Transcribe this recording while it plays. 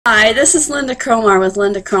Hi, this is Lynda Cromar with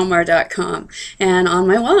LyndaCromar.com, and on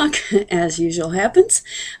my walk, as usual happens,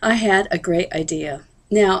 I had a great idea.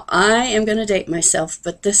 Now, I am going to date myself,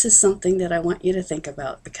 but this is something that I want you to think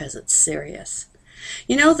about because it's serious.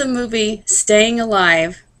 You know the movie Staying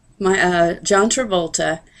Alive, John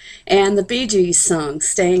Travolta, and the Bee Gees song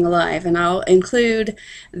Staying Alive, and I'll include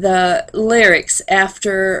the lyrics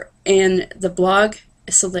after in the blog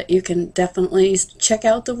so that you can definitely check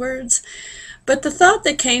out the words. But the thought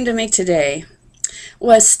that came to me today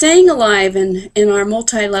was staying alive in our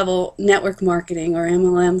multi-level network marketing, or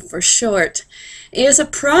MLM for short, is a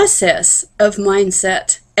process of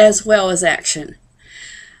mindset as well as action.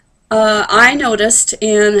 I noticed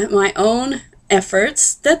in my own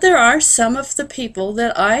efforts that there are some of the people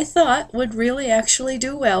that I thought would really actually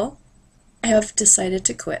do well have decided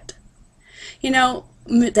to quit. You know,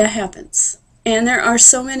 that happens. And there are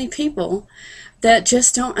so many people that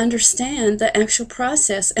just don't understand the actual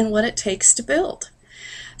process and what it takes to build.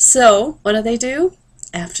 So what do?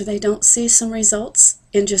 After they don't see some results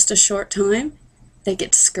in just a short time, they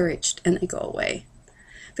get discouraged and they go away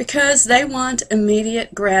because they want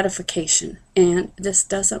immediate gratification, and this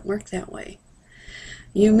doesn't work that way.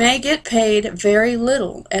 You may get paid very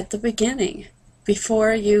little at the beginning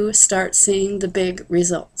before you start seeing the big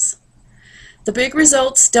results. The big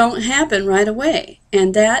results don't happen right away,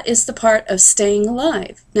 and that is the part of staying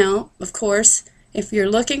alive. Now, of course, if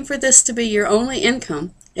you're looking for this to be your only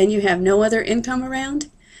income and you have no other income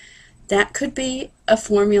around, that could be a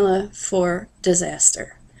formula for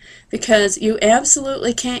disaster, because you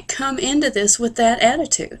absolutely can't come into this with that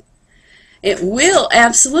attitude. It will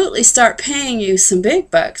absolutely start paying you some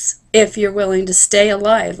big bucks if you're willing to stay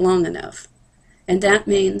alive long enough. And that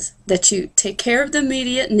means that you take care of the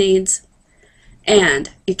immediate needs and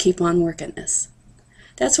you keep on working this.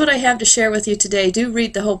 That's what I have to share with you today. Do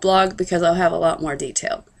read the whole blog because I'll have a lot more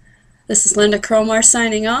detail. This is Lynda Cromar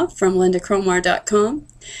signing off from LyndaCromar.com.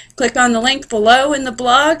 Click on the link below in the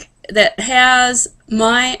blog that has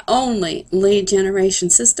my only lead generation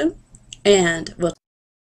system, and we'll